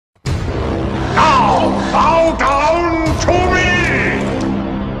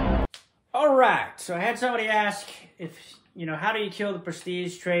so I had somebody ask if, you know, how do you kill the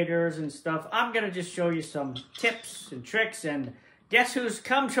prestige traders and stuff. I'm going to just show you some tips and tricks, and guess who's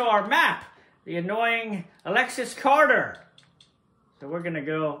come to our map? The annoying Alexis Carter. So we're going to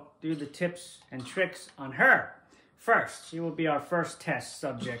go do the tips and tricks on her. First, she will be our first test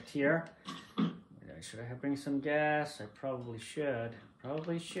subject here. Should I bring some gas? I probably should.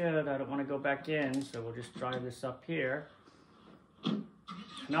 Probably should. I don't want to go back in, so we'll just drive this up here.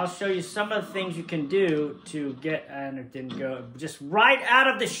 And I'll show you some of the things you can do to get, and it didn't go, just right out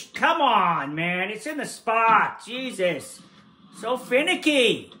of the, come on, man. It's in the spot. Jesus. So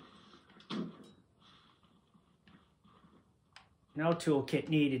finicky. No toolkit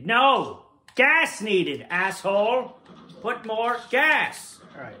needed. No. Gas needed, asshole. Put more gas.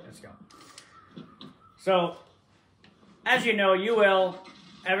 All right, let's go. So, as you know, UL,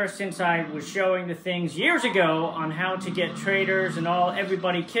 ever since I was showing the things years ago on how to get traders and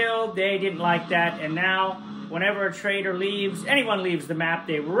everybody killed, they didn't like that. And now, whenever a trader leaves, anyone leaves the map,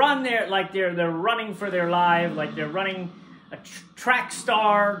 they run there like they're running for their life, like they're running a track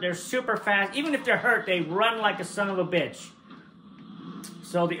star. They're super fast. Even if they're hurt, they run like a son of a bitch.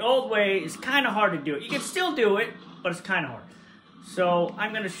 So the old way is kind of hard to do it. You can still do it, but it's kind of hard. So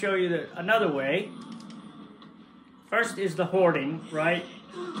I'm going to show you another way. First is the hoarding, right?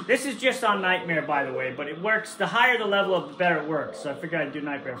 This is just on Nightmare, by the way, but it works. The higher the level, the better it works. So I figured I'd do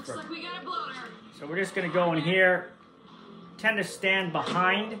Nightmare first. Looks like we got a bloater. So we're just going to go in here, tend to stand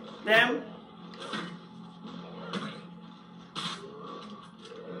behind them.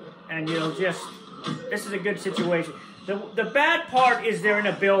 And you'll just, this is a good situation. The bad part is they're in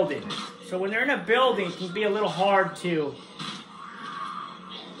a building. So when they're in a building, it can be a little hard to,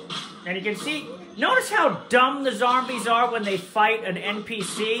 and you can see, notice how dumb the zombies are when they fight an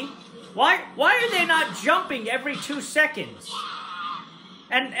NPC? Why are they not jumping every 2 seconds?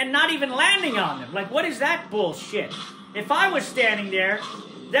 And not even landing on them? Like, what is that bullshit? If I was standing there,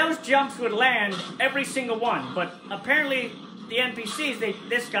 those jumps would land every single one. But apparently, the NPCs,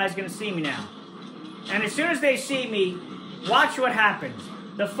 this guy's going to see me now. And as soon as they see me, watch what happens.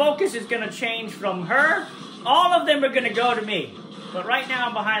 The focus is going to change from her. All of them are going to go to me. But right now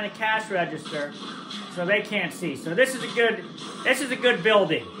I'm behind the cash register, so they can't see. So this is a good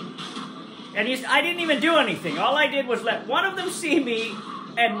building. And I didn't even do anything. All I did was let one of them see me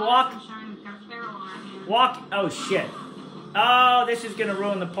and walk. Oh shit. Oh, this is gonna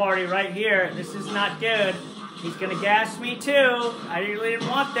ruin the party right here. This is not good. He's gonna gas me too. I really didn't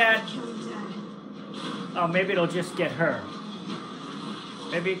want that. Oh, maybe it'll just get her.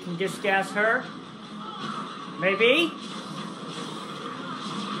 Maybe it can just gas her. Maybe.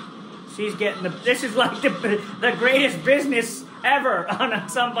 She's getting this is like the greatest business ever on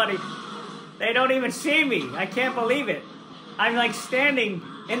somebody. They don't even see me. I can't believe it. I'm like standing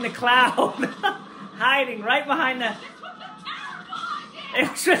in the cloud, hiding right behind the...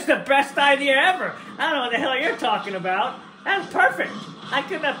 It's just the best idea ever. I don't know what the hell you're talking about. That's perfect. I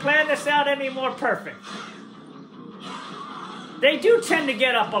couldn't have planned this out any more perfect. They do tend to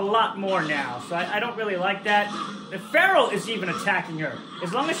get up a lot more now, so I don't really like that. The Feral is even attacking her.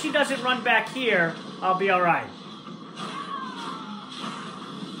 As long as she doesn't run back here, I'll be alright.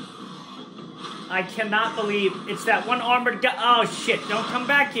 I cannot believe it's that one armored guy. Oh shit, don't come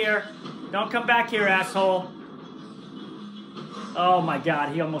back here. Don't come back here, asshole. Oh my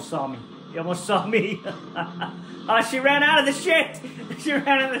god, he almost saw me. He almost saw me. Oh, she ran out of the shit. She ran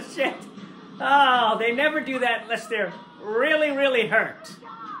out of the shit. Oh, they never do that unless they're really, really hurt.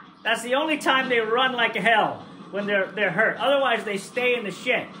 That's the only time they run like hell, when they're hurt. Otherwise, they stay in the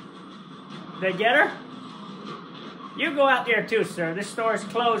shit. They get her? You go out there too, sir. This store is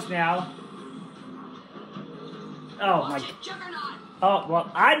closed now. Oh my. Oh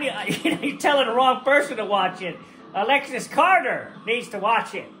well, you're telling the wrong person to watch it. Alexis Carter needs to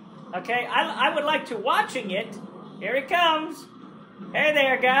watch it. Okay, I would like to watching it. Here he comes. Hey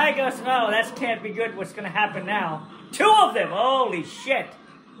there, guy. Goes. Oh, that can't be good. What's going to happen now? 2 of them. Holy shit.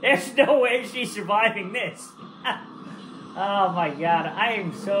 There's no way she's surviving this. Oh my god, I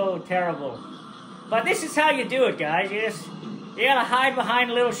am so terrible. But this is how you do it, guys. You gotta hide behind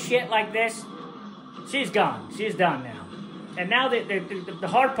a little shit like this. She's gone. She's done now. And now the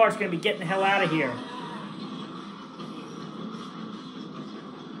hard part's gonna be getting the hell out of here.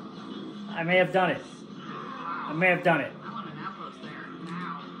 I may have done it. I may have done it.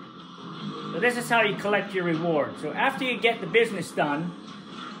 So this is how you collect your reward. So after you get the business done,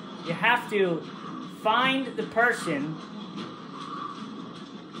 you have to find the person.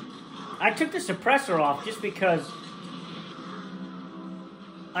 I took the suppressor off just because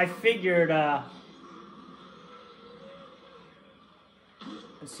I figured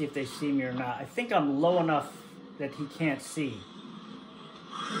Let's see if they see me or not. I think I'm low enough that he can't see.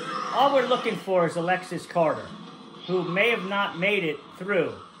 All we're looking for is Alexis Carter, who may have not made it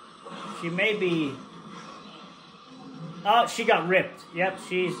through. She may be... Oh, she got ripped. Yep,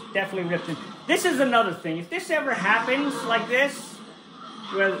 she's definitely ripped. This is another thing. If this ever happens like this,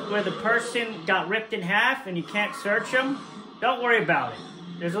 where the person got ripped in half and you can't search them, don't worry about it.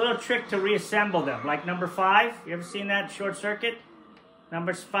 There's a little trick to reassemble them. Like number 5. You ever seen that short circuit?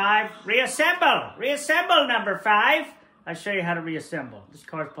 Number 5. Reassemble! Reassemble, number 5! I'll show you how to reassemble. This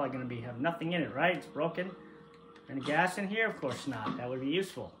car's probably going to have nothing in it, right? It's broken. Any gas in here? Of course not. That would be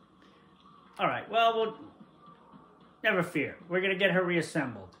useful. Alright, well, we'll... Never fear. We're going to get her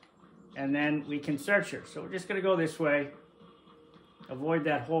reassembled. And then we can search her. So we're just going to go this way. Avoid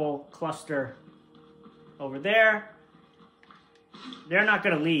that whole cluster over there. They're not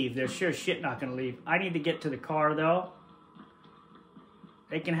going to leave. They're sure shit not going to leave. I need to get to the car, though.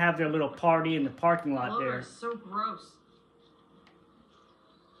 They can have their little party in the parking lot there. It's so gross.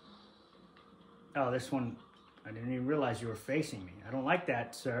 Oh, this one... I didn't even realize you were facing me. I don't like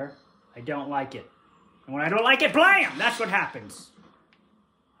that, sir. I don't like it. And when I don't like it, blam! That's what happens.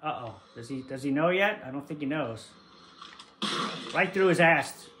 Uh-oh. Does he know yet? I don't think he knows. Right through his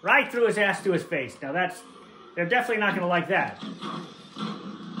ass. Right through his ass to his face. Now that's... They're definitely not going to like that.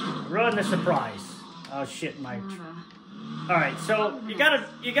 Ruin the surprise. Oh, shit, Mike. Alright, so you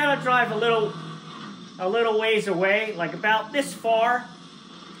gotta drive a little ways away, like about this far.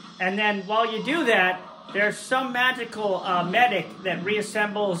 And then while you do that, there's some magical medic that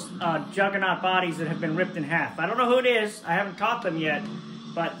reassembles juggernaut bodies that have been ripped in half. I don't know who it is. I haven't caught them yet.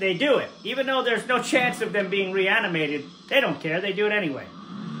 But they do it. Even though there's no chance of them being reanimated, they don't care. They do it anyway.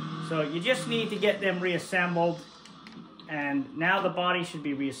 So you just need to get them reassembled. And now the body should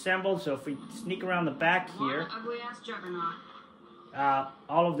be reassembled. So if we sneak around the back here... One ugly-ass juggernaut.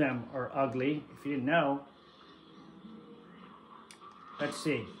 All of them are ugly, if you didn't know. Let's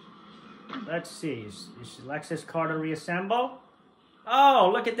see. Let's see. Is Alexis Carter reassemble? Oh,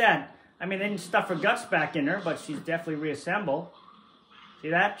 look at that. I mean, they didn't stuff her guts back in her, but she's definitely reassembled. See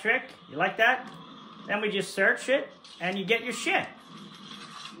that trick? You like that? Then we just search it, and you get your shit.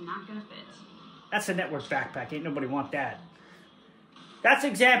 Not gonna fit. That's a network backpack. Ain't nobody want that. That's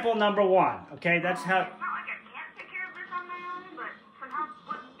example number 1. Okay, that's how... It's not like I can't take care of this on my own, but some help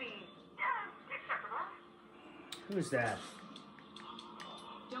wouldn't be acceptable. Who's that?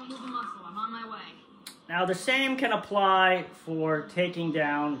 Don't move a muscle. I'm on my way. Now, the same can apply for taking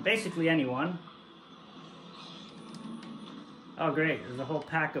down basically anyone. Oh, great. There's a whole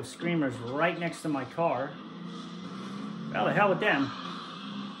pack of screamers right next to my car. Well, the hell with them.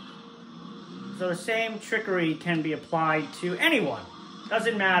 So the same trickery can be applied to anyone.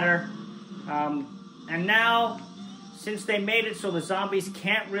 Doesn't matter. And now, since they made it so the zombies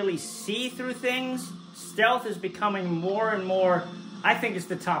can't really see through things, stealth is becoming more and more... I think it's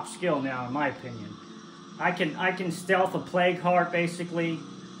the top skill now, in my opinion. I can stealth a plague heart, basically.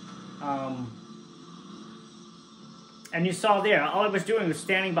 And you saw there, all I was doing was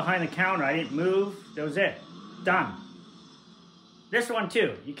standing behind the counter. I didn't move. That was it. Done. This one,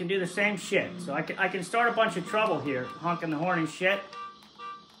 too. You can do the same shit. So I can start a bunch of trouble here. Honking the horn and shit.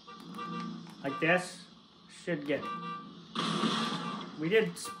 Like this. Should get... We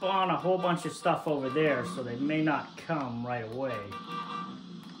did spawn a whole bunch of stuff over there, so they may not come right away.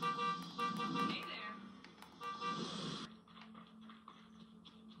 Hey there.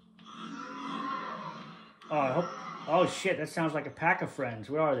 Oh, I hope... Oh, shit, that sounds like a pack of friends.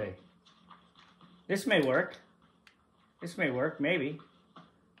 Where are they? This may work. This may work, maybe.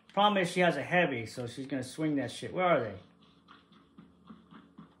 Problem is she has a heavy, so she's going to swing that shit. Where are they?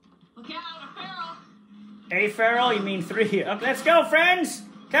 Look out, a feral. A feral? You mean 3? Okay, let's go, friends!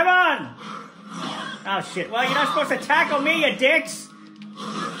 Come on! Oh, shit. Well, you're not supposed to tackle me, you dicks!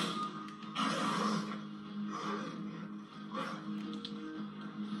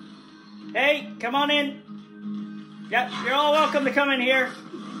 Hey, come on in. Yep, you're all welcome to come in here.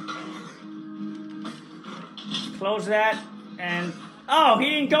 Close that, and... Oh, he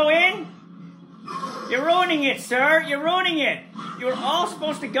didn't go in? You're ruining it, sir. You're ruining it. You were all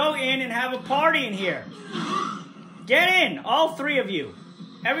supposed to go in and have a party in here. Get in, all 3 of you.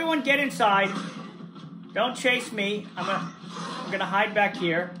 Everyone get inside. Don't chase me. I'm gonna hide back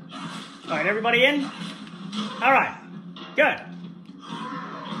here. All right, everybody in? All right, good.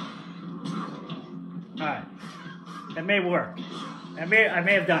 All right, that may work. I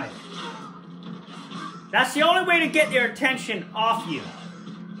may have done it. That's the only way to get their attention off you.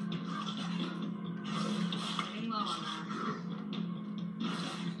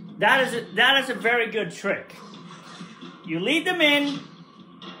 That is a very good trick. You lead them in,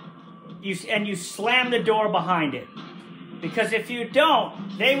 you slam the door behind it. Because if you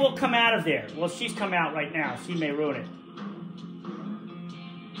don't, they will come out of there. Well, she's come out right now. She may ruin it.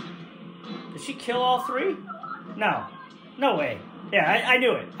 Did she kill all three? No. No way. Yeah, I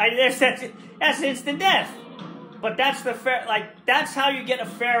knew it. That's instant death. But that's that's how you get a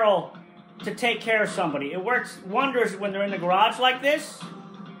feral to take care of somebody. It works wonders when they're in the garage like this.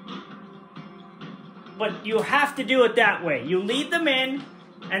 But you have to do it that way. You lead them in,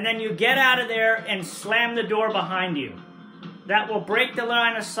 and then you get out of there and slam the door behind you. That will break the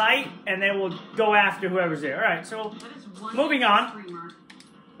line of sight, and they will go after whoever's there. All right, so moving on.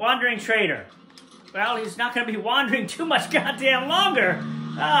 Wandering Trader. Well, he's not going to be wandering too much goddamn longer.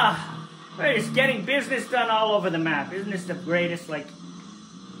 We're just getting business done all over the map. Isn't this the greatest? Like,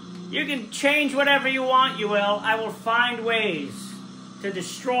 you can change whatever you want, you will. I will find ways to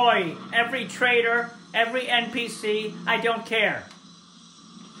destroy every trader, every NPC. I don't care.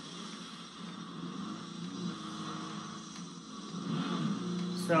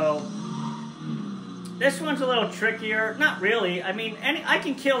 So, this one's a little trickier. Not really. I mean, I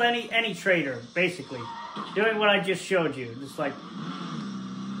can kill any trader, basically. Doing what I just showed you. Just like,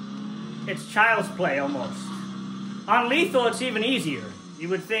 it's child's play, almost. On lethal, it's even easier. You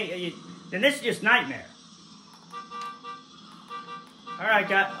would think, then this is just nightmare. Alright,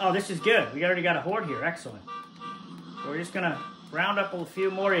 oh, this is good. We already got a horde here. Excellent. So we're just gonna round up a few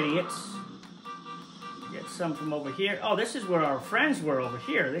more idiots. Get some from over here. Oh, this is where our friends were over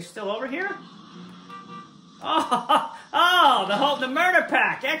here. Are they still over here? Oh, the murder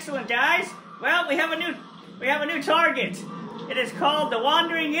pack. Excellent, guys. Well, we have a new target. It is called the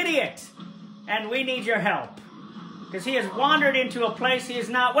Wandering Idiot, and we need your help because he has wandered into a place he is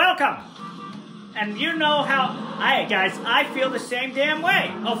not welcome. And you know how, guys, I feel the same damn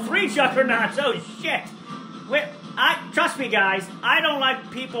way. Oh, 3 juggernauts. Oh shit. Trust me, guys. I don't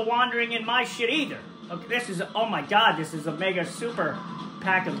like people wandering in my shit either. Okay, oh my god, this is a mega super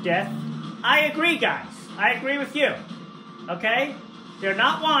pack of death. I agree, guys. I agree with you. Okay? They're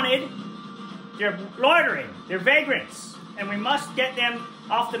not wanted. They're loitering. They're vagrants. And we must get them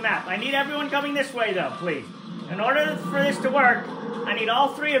off the map. I need everyone coming this way, though, please. In order for this to work, I need all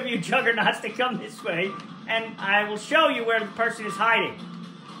 3 of you juggernauts to come this way, and I will show you where the person is hiding.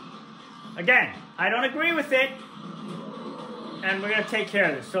 Again, I don't agree with it, and we're going to take care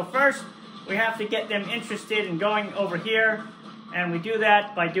of this. So first, we have to get them interested in going over here, and we do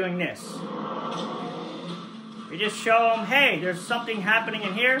that by doing this. We just show them, hey, there's something happening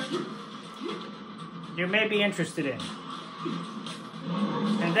in here you may be interested in.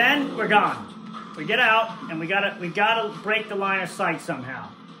 And then we're gone. We get out, and we gotta break the line of sight somehow.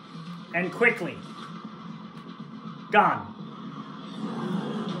 And quickly. Gone.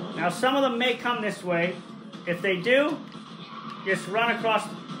 Now some of them may come this way. If they do, just run across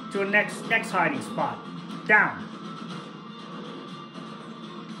to a next hiding spot. Down.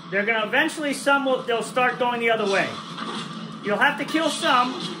 They're gonna eventually, they'll start going the other way. You'll have to kill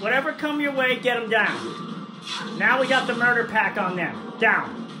some. Whatever come your way, get them down. Now we got the murder pack on them.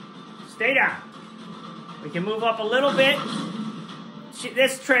 Down. Stay down. We can move up a little bit.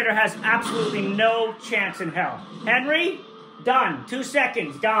 This trader has absolutely no chance in hell. Henry, done. 2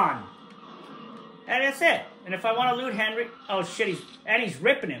 seconds, gone. And that's it. And if I want to loot Henry, oh shit, he's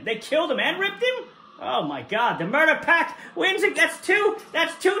ripping him. They killed him and ripped him? Oh my god, the murder pack wins it. That's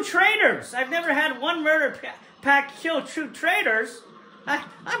two traitors. I've never had one murder pack kill 2 traitors.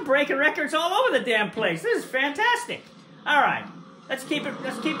 I'm breaking records all over the damn place. This is fantastic. All right, let's keep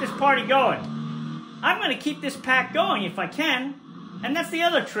this party going. I'm going to keep this pack going if I can, and that's the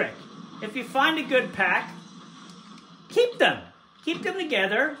other trick. If you find a good pack, keep them. Keep them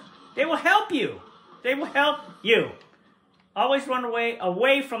together. They will help you. They will help you. Always run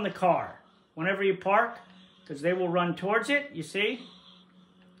away from the car whenever you park, because they will run towards it, you see?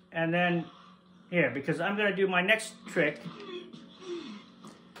 And then, here, because I'm going to do my next trick,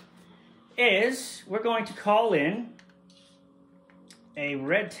 is we're going to call in a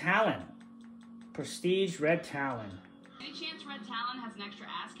red Talon. Prestige red Talon. Any chance Red Talon has an extra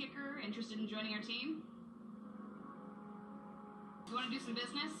ass kicker interested in joining our team? You want to do some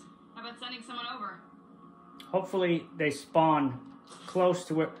business? How about sending someone over? Hopefully they spawn close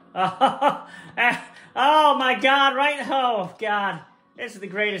to where... Oh my god, right? Oh god. This is the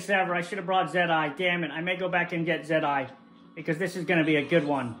greatest ever. I should have brought Zed-Eye. Damn it. I may go back and get Zed-Eye, because this is going to be a good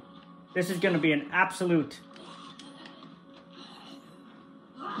one. This is going to be an absolute...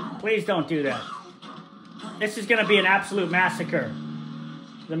 Please don't do that. This is going to be an absolute massacre.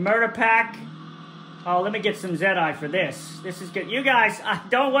 The murder pack. Oh, let me get some Zed-Eye for this. This is good. You guys,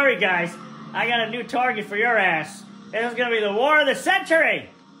 don't worry, guys. I got a new target for your ass. This is going to be the war of the century.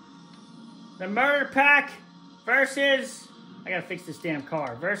 The murder pack versus, I gotta fix this damn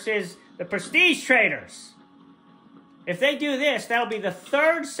car, versus the prestige traders. If they do this, that'll be the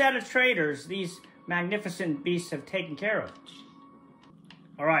third set of traders these magnificent beasts have taken care of.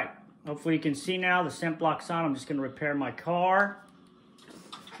 All right, hopefully you can see now the scent block's on. I'm just gonna repair my car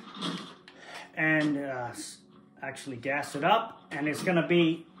and actually gas it up, and it's gonna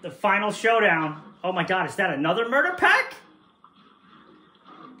be the final showdown. Oh my God, is that another murder pack?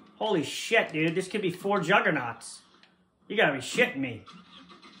 Holy shit, dude, this could be 4 juggernauts. You gotta be shitting me.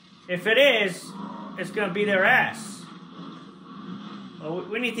 If it is, it's gonna be their ass. Well,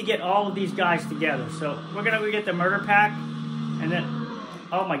 we need to get all of these guys together. So we're gonna go get the murder pack, and then,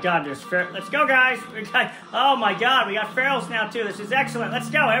 oh my God, there's let's go, guys. Oh my God, we got ferals now too. This is excellent.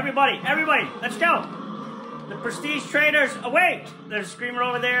 Let's go, everybody, let's go. The prestige traders. Oh wait, there's a screamer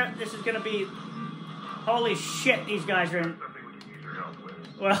over there. This is gonna be, holy shit, these guys are in.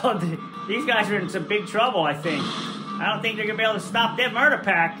 Well, these guys are in some big trouble, I think. I don't think they're going to be able to stop that murder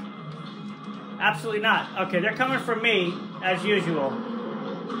pack. Absolutely not. Okay, they're coming for me, as usual.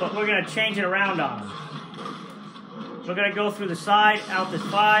 But we're going to change it around on them. We're going to go through the side, out the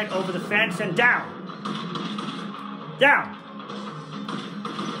side, over the fence, and down. Down.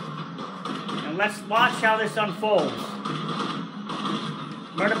 And let's watch how this unfolds.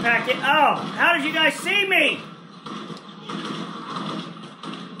 Murder pack it. Oh, how did you guys see me?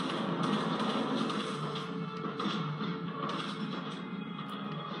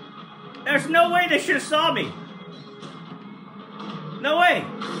 There's no way they should have saw me. No way.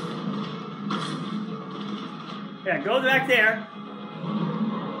 Yeah, go back there.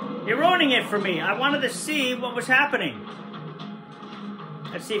 You're ruining it for me. I wanted to see what was happening.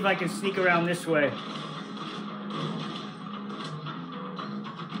 Let's see if I can sneak around this way.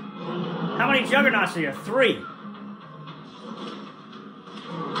 How many juggernauts are here? 3.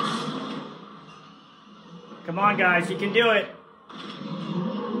 Come on, guys. You can do it.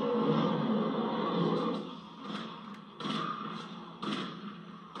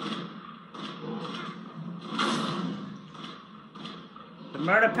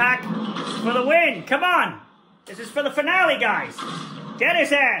 Murder pack for the win. Come on. This is for the finale, guys. Get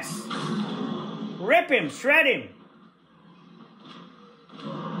his ass. Rip him. Shred him.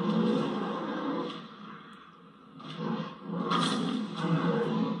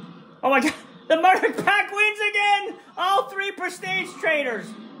 Oh my God. The murder pack wins again. All 3 prestige traders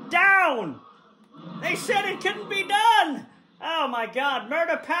down. They said it couldn't be done. Oh my God.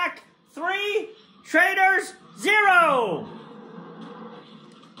 Murder pack 3, traders 0.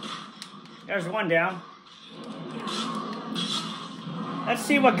 There's 1 down. Let's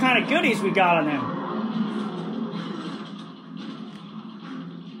see what kind of goodies we got on them.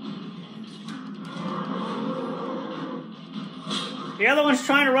 The other one's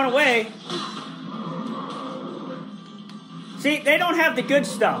trying to run away. See, they don't have the good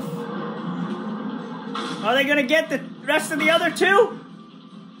stuff. Are they going to get the rest of the other 2?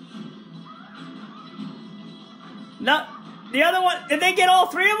 No. The other one, did they get all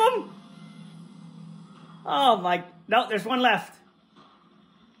 3 of them? Oh my, no, there's 1 left.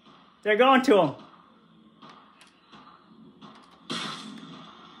 They're going to him.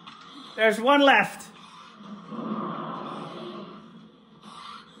 There's 1 left.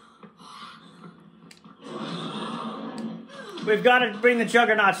 We've got to bring the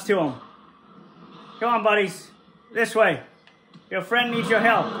juggernauts to him. Come on, buddies. This way. Your friend needs your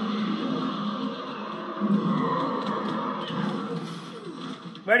help.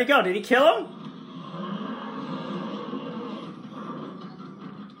 Where'd he go? Did he kill him?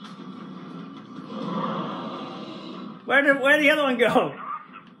 Where'd the other one go?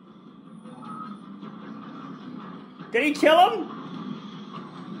 Did he kill him?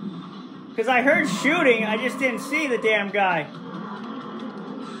 Because I heard shooting, I just didn't see the damn guy.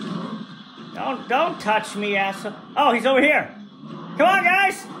 Don't touch me, asshole. Oh, he's over here. Come on,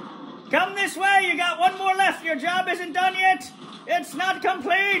 guys. Come this way. You got 1 more left. Your job isn't done yet. It's not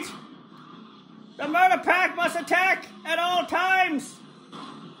complete. The murder pack must attack at all times.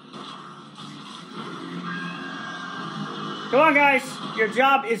 Come on, guys. Your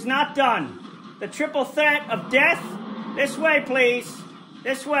job is not done. The triple threat of death. This way, please.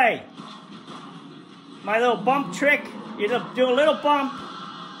 This way. My little bump trick. You do a little bump.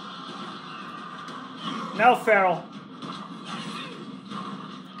 No, Feral.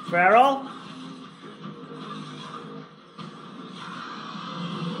 Feral?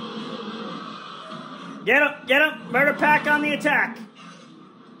 Get him. Murder pack on the attack.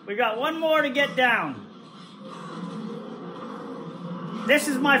 We got 1 more to get down. This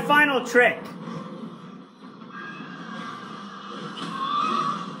is my final trick.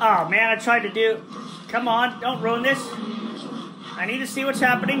 Oh, man, I tried to do... Come on, don't ruin this. I need to see what's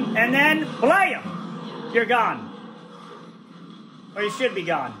happening. And then, blam! You're gone. Or you should be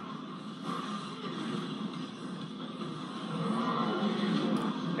gone.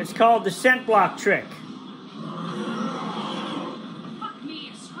 It's called the scent block trick. Fuck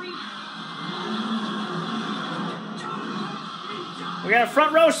me, a screamer. We got a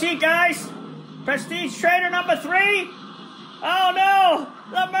front row seat, guys. Prestige Trader number 3. Oh, no.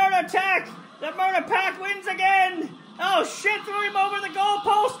 The murder attack. The murder pack wins again. Oh, shit. Threw him over the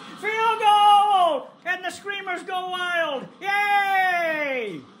goalpost. Field goal. And the screamers go wild.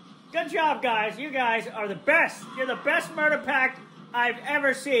 Yay. Good job, guys. You guys are the best. You're the best murder pack I've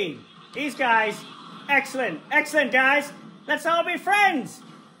ever seen. These guys, excellent. Excellent, guys. Let's all be friends.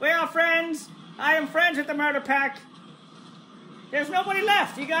 We are friends. I am friends with the murder pack. There's nobody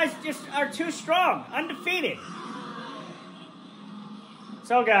left. You guys just are too strong. Undefeated.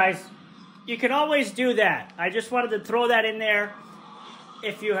 So, guys, you can always do that. I just wanted to throw that in there.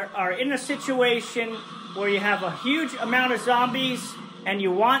 If you are in a situation where you have a huge amount of zombies and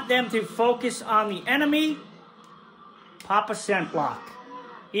you want them to focus on the enemy, pop a scent block.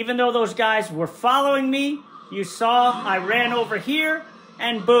 Even though those guys were following me, you saw I ran over here,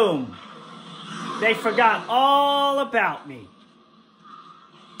 and boom. They forgot all about me.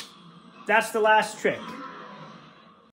 That's the last trick.